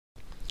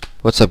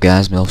What's up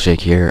guys,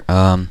 Milkshake here.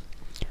 I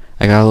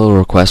got a little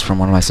request from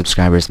one of my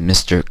subscribers,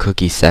 Mr.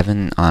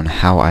 Cookie7, on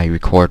how I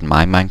record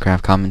my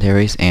Minecraft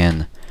commentaries,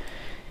 and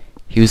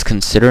he was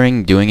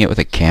considering doing it with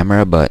a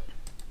camera, but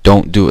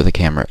don't do it with a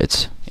camera.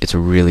 It's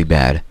really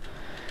bad.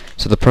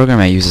 So the program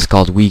I use is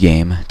called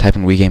WeGame. Type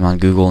in WeGame on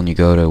Google and you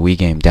go to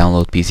WeGame,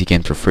 download PC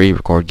games for free,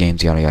 record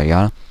games, yada yada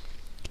yada.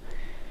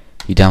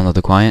 You download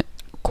the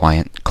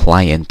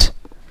client,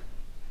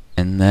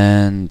 and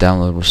then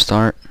download will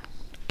start.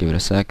 Give it a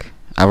sec.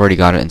 I've already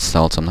got it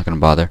installed, so I'm not going to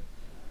bother.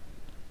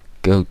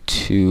 Go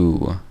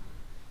to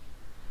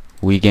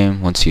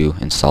WeGame once you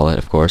install it,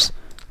 of course.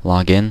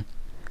 Log in.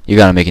 You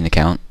got to make an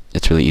account.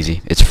 It's really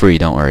easy. It's free,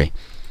 don't worry.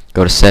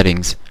 Go to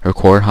settings.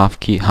 Record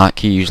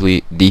hotkey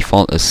usually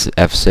default is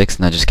F6,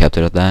 and I just kept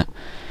it at that.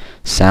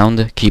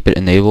 Sound, keep it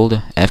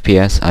enabled.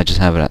 FPS, I just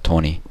have it at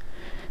 20.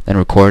 Then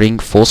recording,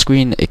 full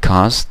screen it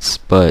costs,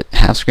 but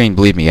half screen,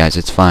 believe me guys,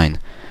 it's fine.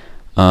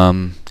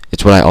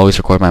 It's what I always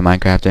record my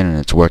Minecraft in, and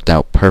it's worked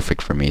out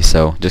perfect for me,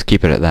 so just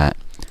keep it at that.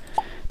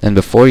 Then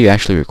before you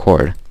actually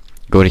record,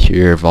 go to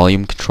your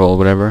volume control,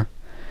 whatever.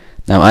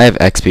 Now I have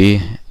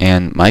XP,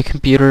 and my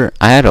computer,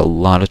 I had a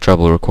lot of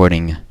trouble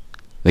recording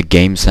the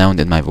game sound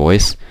in my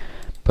voice,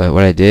 but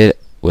what I did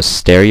was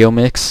stereo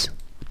mix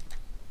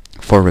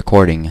for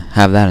recording,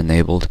 have that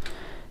enabled,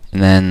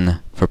 and then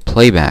for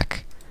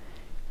playback,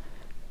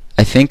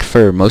 I think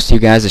for most of you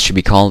guys it should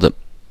be called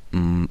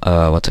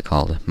what's it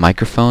called?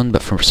 Microphone,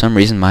 but for some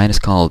reason mine is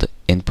called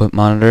input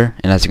monitor,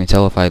 and as you can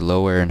tell, if I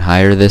lower and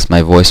higher this,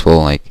 my voice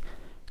will like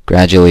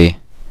gradually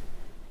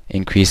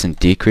increase and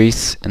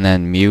decrease. And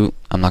then mute,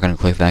 I'm not going to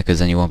click that because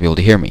then you won't be able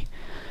to hear me.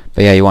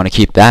 But yeah, you want to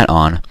keep that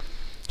on.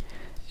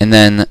 And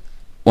then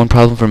one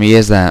problem for me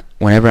is that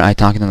whenever I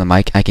talk into the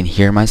mic, I can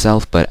hear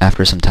myself, but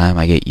after some time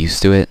I get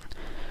used to it.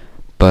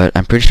 But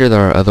I'm pretty sure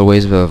there are other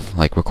ways of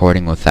like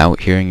recording without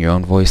hearing your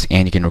own voice,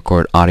 and you can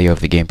record audio of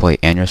the gameplay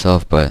and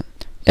yourself, but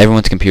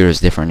everyone's computer is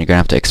different. You're going to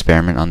have to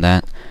experiment on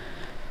that.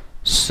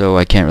 So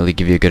I can't really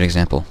give you a good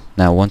example.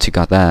 Now once you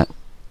got that,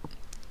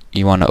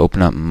 you want to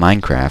open up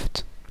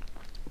Minecraft.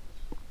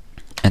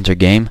 Enter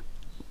game.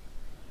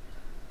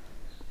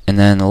 And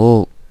then a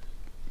little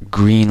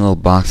green little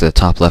box at the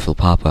top left will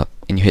pop up.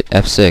 And you hit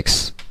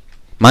F6.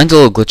 Mine's a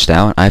little glitched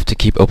out. I have to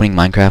keep opening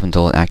Minecraft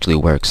until it actually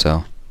works,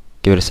 so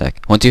give it a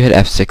sec. Once you hit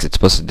F6, it's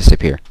supposed to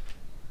disappear.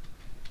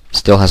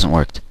 Still hasn't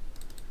worked.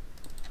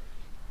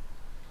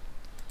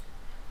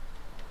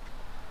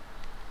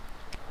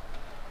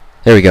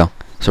 There we go.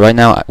 So right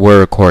now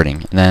we're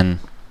recording, and then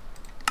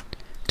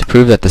to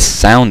prove that the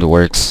sound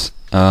works,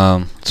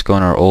 let's go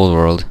in our old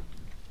world.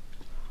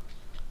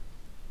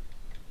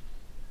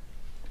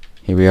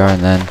 Here we are,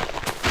 and then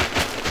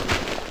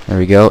there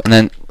we go. And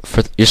then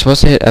you're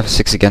supposed to hit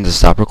F6 again to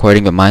stop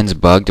recording, but mine's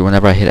bugged.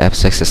 Whenever I hit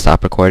F6 to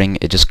stop recording,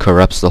 it just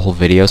corrupts the whole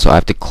video, so I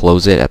have to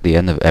close it at the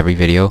end of every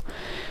video,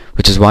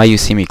 which is why you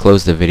see me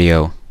close the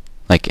video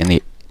like in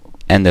the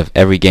end of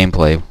every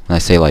gameplay when I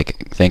say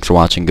like thanks for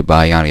watching,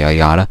 goodbye, yada yada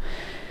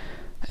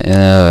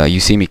yada. You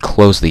see me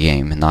close the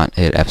game and not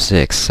hit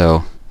F6,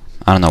 so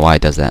I don't know why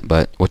it does that,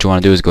 but what you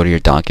want to do is go to your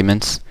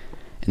documents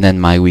and then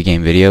my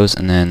WeGame videos,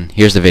 and then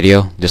here's the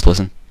video, just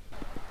listen.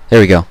 There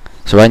we go.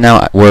 So right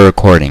now we're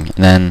recording,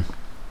 and then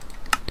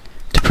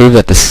to prove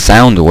that the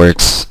sound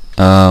works,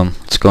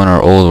 let's go in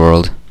our old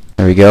world.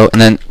 There we go. And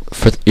then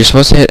you're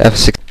supposed to hit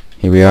F6.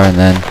 Here we are, and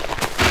then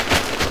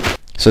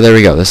so there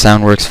we go. The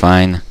sound works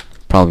fine.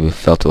 Probably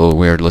felt a little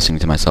weird listening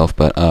to myself,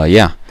 but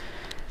yeah,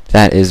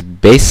 that is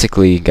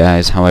basically,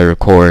 guys, how I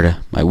record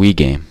my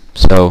WeGame.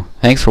 So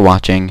thanks for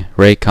watching.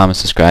 Rate, comment,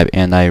 subscribe,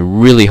 and I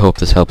really hope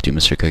this helped you,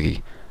 Mr.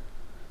 Cookie.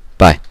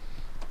 Bye.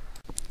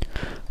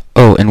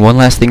 Oh, and one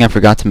last thing I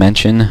forgot to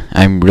mention.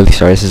 I'm really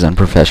sorry, this is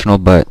unprofessional,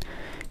 but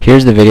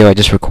here's the video I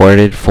just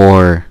recorded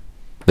for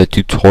the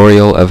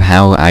tutorial of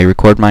how I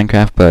record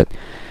Minecraft, but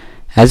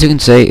as you can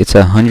see, it's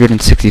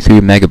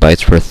 163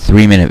 megabytes for a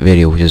 3-minute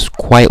video, which is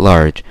quite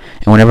large.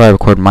 And whenever I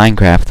record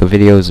Minecraft, the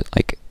videos,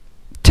 like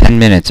 10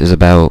 minutes is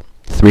about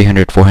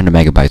 300, 400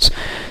 megabytes.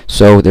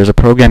 So there's a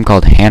program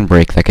called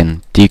Handbrake that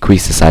can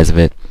decrease the size of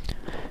it.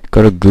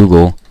 Go to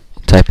Google,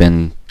 type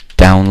in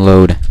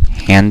download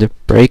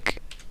Handbrake.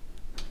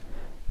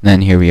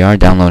 Then here we are,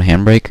 download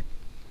Handbrake.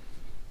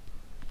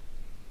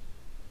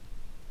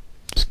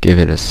 Just give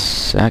it a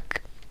sec.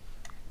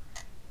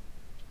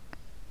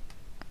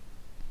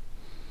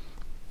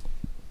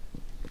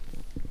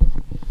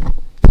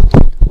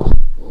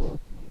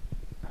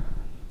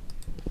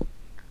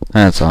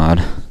 That's odd.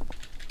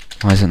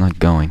 Why is it not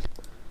going?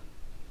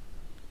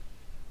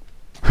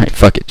 Right,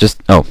 fuck it.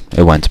 Just, oh,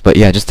 it went. But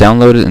yeah, just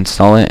download it,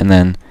 install it, and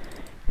then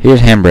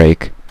here's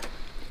Handbrake.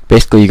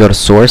 Basically, you go to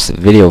source,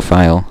 video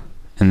file,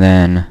 and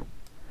then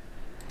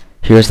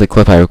here's the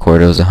clip I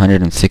recorded. It was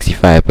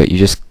 165, but you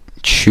just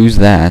choose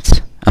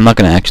that. I'm not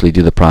going to actually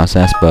do the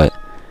process, but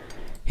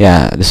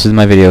yeah, this is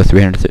my video,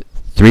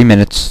 3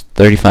 minutes,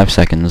 35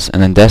 seconds,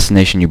 and then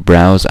destination you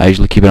browse. I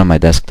usually keep it on my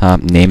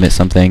desktop, name it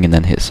something, and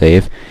then hit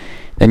save.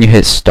 Then you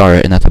hit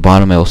start, and at the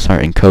bottom it will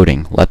start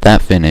encoding. Let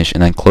that finish,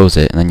 and then close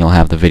it, and then you'll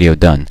have the video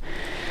done.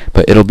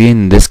 but it'll be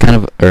in this kind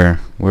of,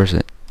 where is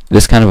it?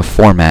 This kind of a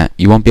format.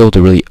 You won't be able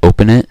to really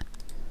open it,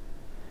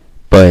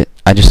 but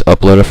I just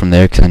upload it from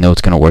there because I know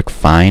it's gonna work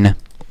fine.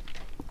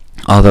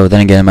 Although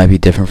then again, it might be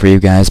different for you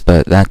guys,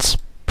 but that's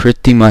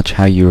pretty much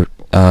how you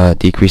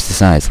decrease the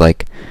size.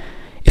 Like,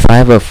 if I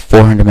have a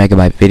 400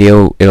 megabyte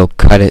video, it'll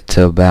cut it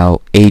to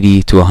about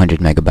 80 to 100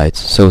 megabytes.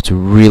 So it's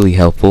really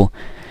helpful,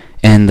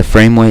 and the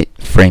frame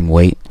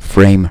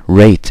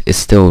rate is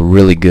still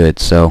really good.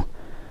 So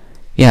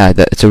yeah,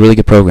 it's a really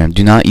good program.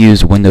 Do not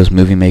use Windows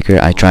Movie Maker.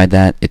 I tried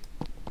that. It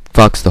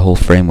fucks the whole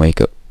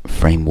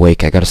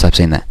I gotta stop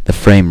saying that. The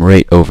frame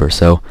rate over.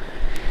 So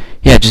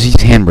yeah, just use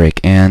Handbrake,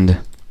 and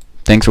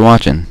thanks for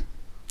watching.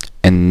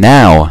 And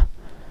now,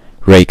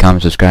 rate,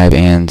 comment, subscribe,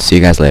 and see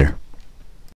you guys later.